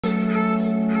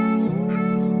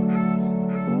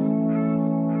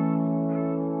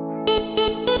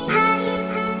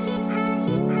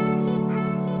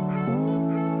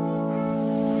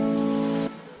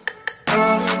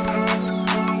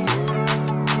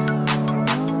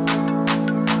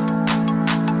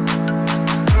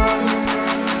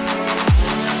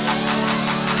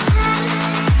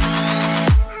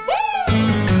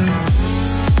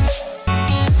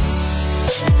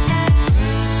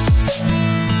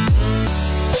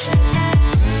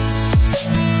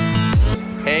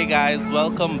guys,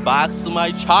 welcome back to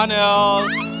my channel.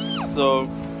 So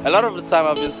a lot of the time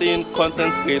I've been seeing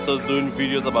content creators doing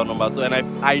videos about number 2, and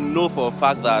I know for a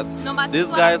fact that these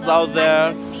guys out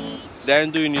there, they're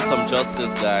doing you some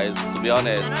justice, guys, to be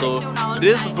honest. So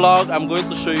this vlog I'm going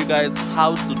to show you guys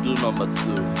how to do number 2,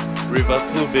 River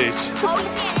 2 Beach.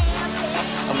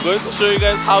 I'm going to show you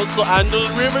guys how to handle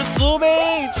River 2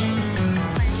 Beach.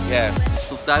 Yeah,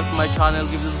 subscribe to my channel,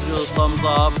 give this video a thumbs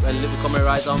up, and leave a comment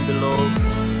right down below.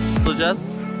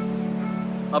 Suggest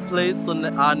a place on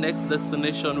our next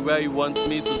destination where you want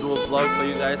me to do a vlog for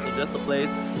you guys. Suggest a place,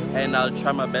 and I'll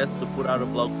try my best to put out a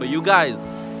vlog for you guys.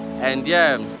 And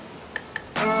yeah,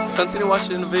 continue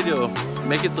watching the video.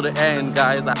 Make it to the end,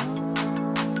 guys.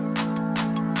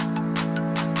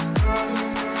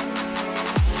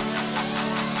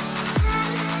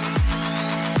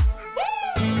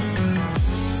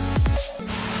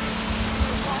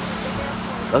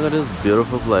 Look at this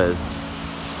beautiful place.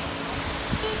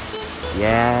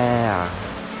 Yeah.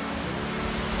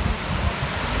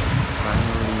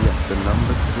 Finally at the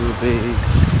number 2 beach.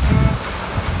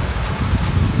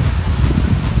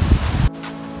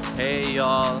 Hey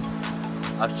y'all.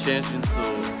 I've changed into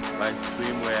my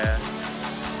swimwear.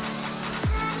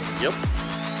 Yep.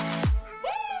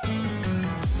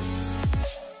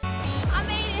 I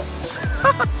made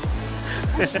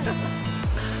it.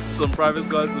 Some private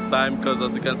girls to time, because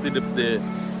as you can see the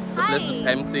place is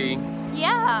empty.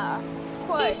 Yeah, of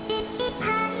course.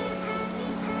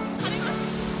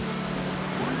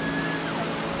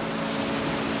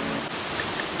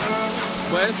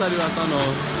 Where's the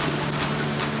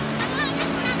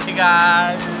Hey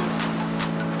guys.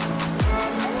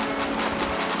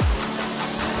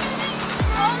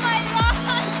 Oh my god!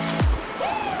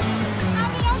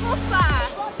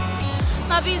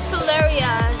 Nabie is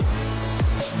hilarious.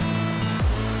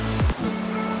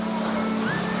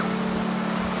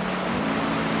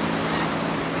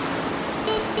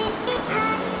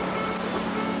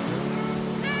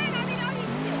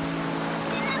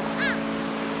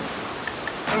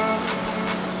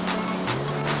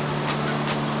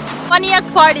 Funniest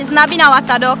part is Nabie na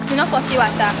water dogs, you know, for sea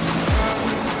water.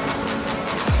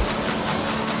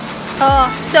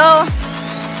 Oh, so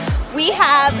we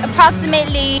have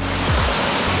approximately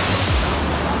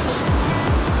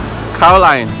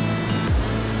Caroline.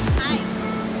 Hi.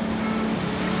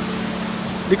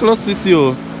 They close with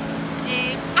you.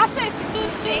 I said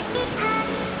 15.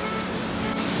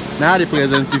 Now they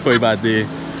present you for your birthday.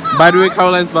 By the way,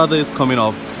 Caroline's birthday is coming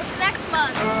up. It's next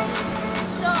month.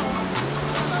 So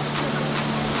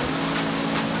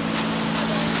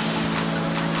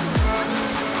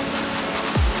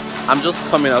I'm just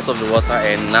coming out of the water,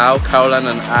 and now Caroline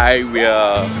and I, we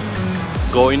are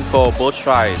going for a boat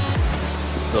ride.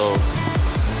 So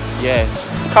yeah,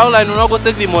 Caroline will not go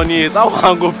take the money. I want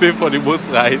to go pay for the boat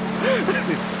ride.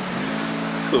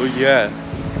 So yeah,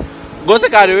 go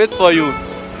take her, wait for you.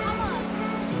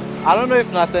 I don't know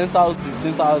if not 10,000,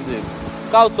 15,000.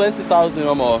 Count 20,000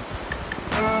 or more.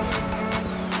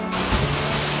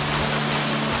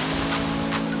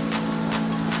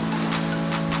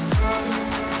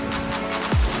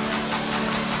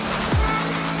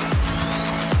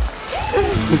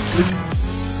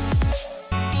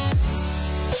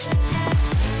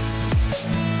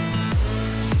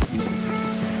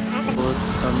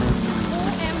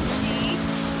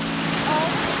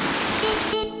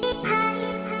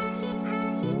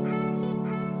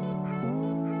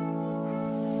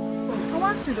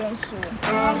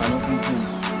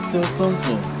 So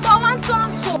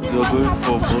you're going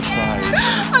for boat ride.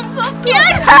 I'm so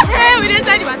scared. Hey, we didn't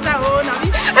say the matter. Oh,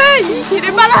 Nabie. Hey, he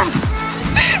didn't balance.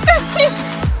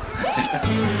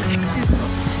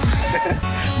 Jesus.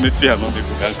 Me fear no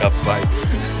people can capsize.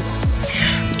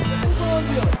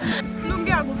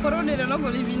 Lunga go for all the no go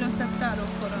live in Sahara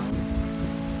for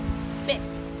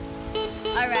bits.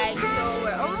 Alright, so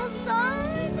we're almost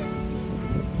done.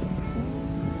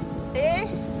 Eh?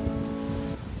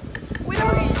 We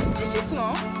don't reach. Just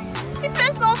no. The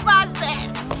place no fast there.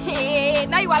 Hey,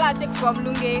 now you wanna take from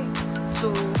Lunga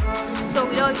to So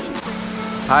we don't eat.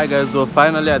 Hi guys, so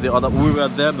finally at the other, we were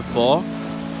there before.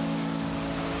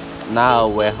 Now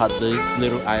we're at this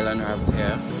little island right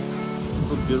here.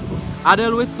 So beautiful.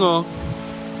 Adele, wait no.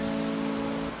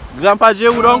 Grandpa J,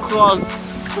 we don't cross.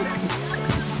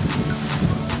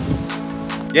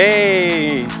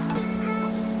 Yay!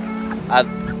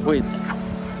 Wait,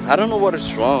 I don't know what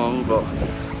is wrong, but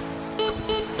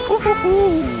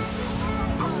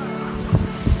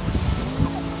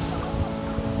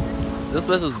this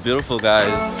place is beautiful,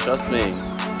 guys. Trust me.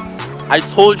 I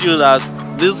told you that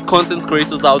these content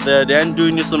creators out there, they aren't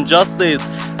doing you some justice.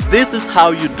 This is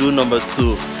how you do number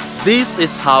 2. This is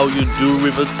how you do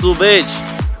River 2 Beach.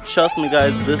 Trust me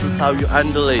guys, this is how you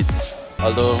handle it.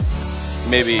 Although,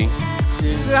 maybe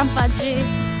Grandpa J.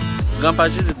 Grandpa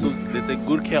J, they take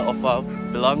good care of our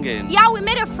belongings. Yeah, we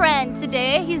made a friend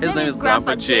today. His name is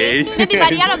Grandpa J. Maybe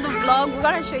by the end of the vlog, we're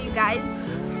gonna show you guys.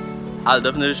 I'll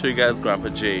definitely show you guys Grandpa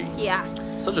J. Yeah.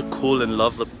 Such a cool and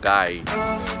lovely guy.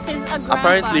 He's a grandpa.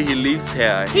 Apparently he lives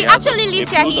here. He actually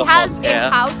lives here. He has a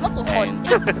house, not a hut.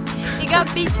 He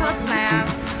got beach huts now.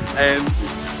 And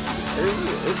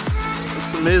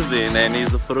it's amazing, and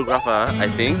he's a photographer, I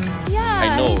think. Yeah,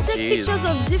 I know he takes pictures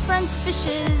of different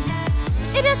fishes.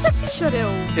 He didn't take picture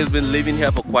though. He's been living here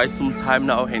for quite some time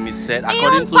now, and he said,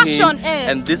 according to him,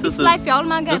 and this is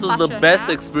the best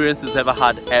experience he's ever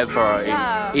had ever.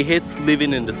 Yeah. He hates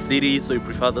living in the city, so he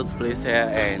prefers this place here.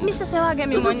 And Mr. Sewa get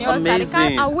me this money is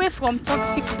amazing. Away from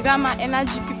toxic drama,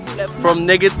 energy people. From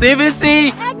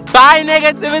negativity, by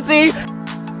negativity.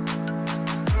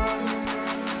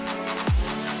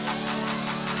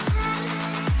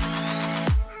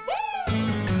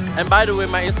 And by the way,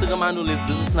 my Instagram handle is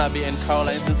ThisIsNabie, and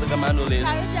Caroline's Instagram handle is.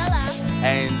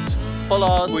 And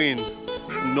follow us.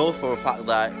 Know for a fact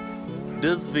that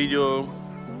this video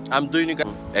I'm doing you guys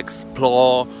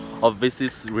explore or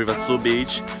visit River 2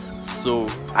 Beach. So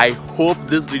I hope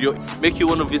this video make you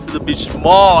want to visit the beach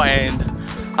more and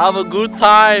have a good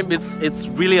time. It's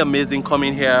really amazing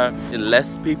coming here.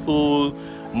 Less people,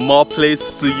 more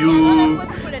place to you,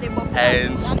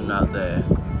 and not there.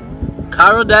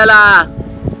 Carodella.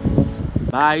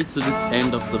 Bye to this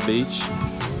end of the beach.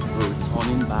 We're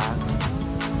returning back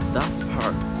to that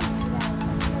part.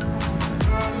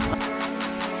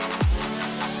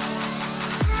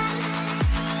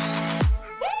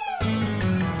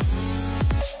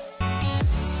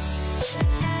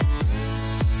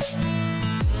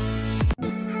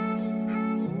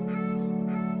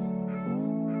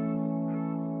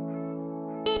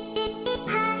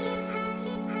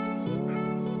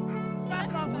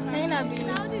 Hey Nabie.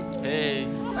 Hey.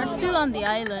 We're still on the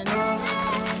island.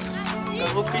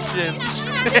 Go fishing.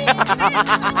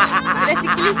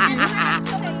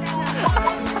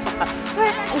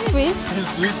 It's sweet.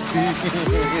 Sweet.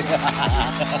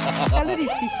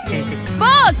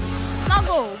 Boats! Now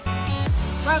go.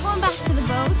 We're going back to the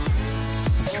boat.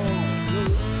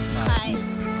 Hi.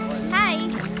 Hi.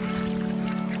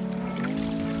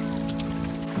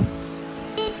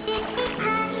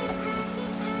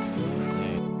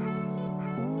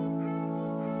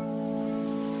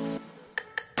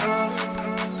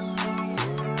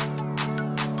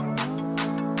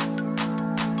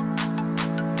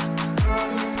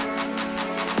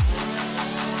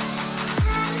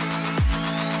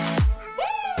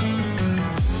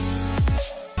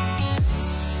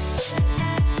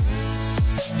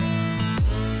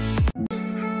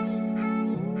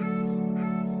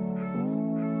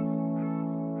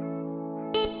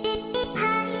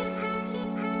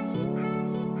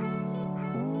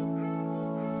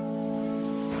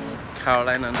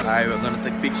 Caroline and I were gonna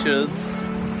take pictures.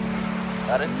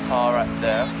 That is her right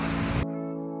there.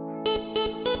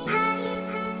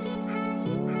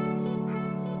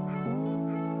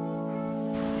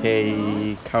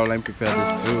 Hey, Caroline prepared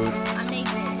this food.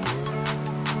 Amazing.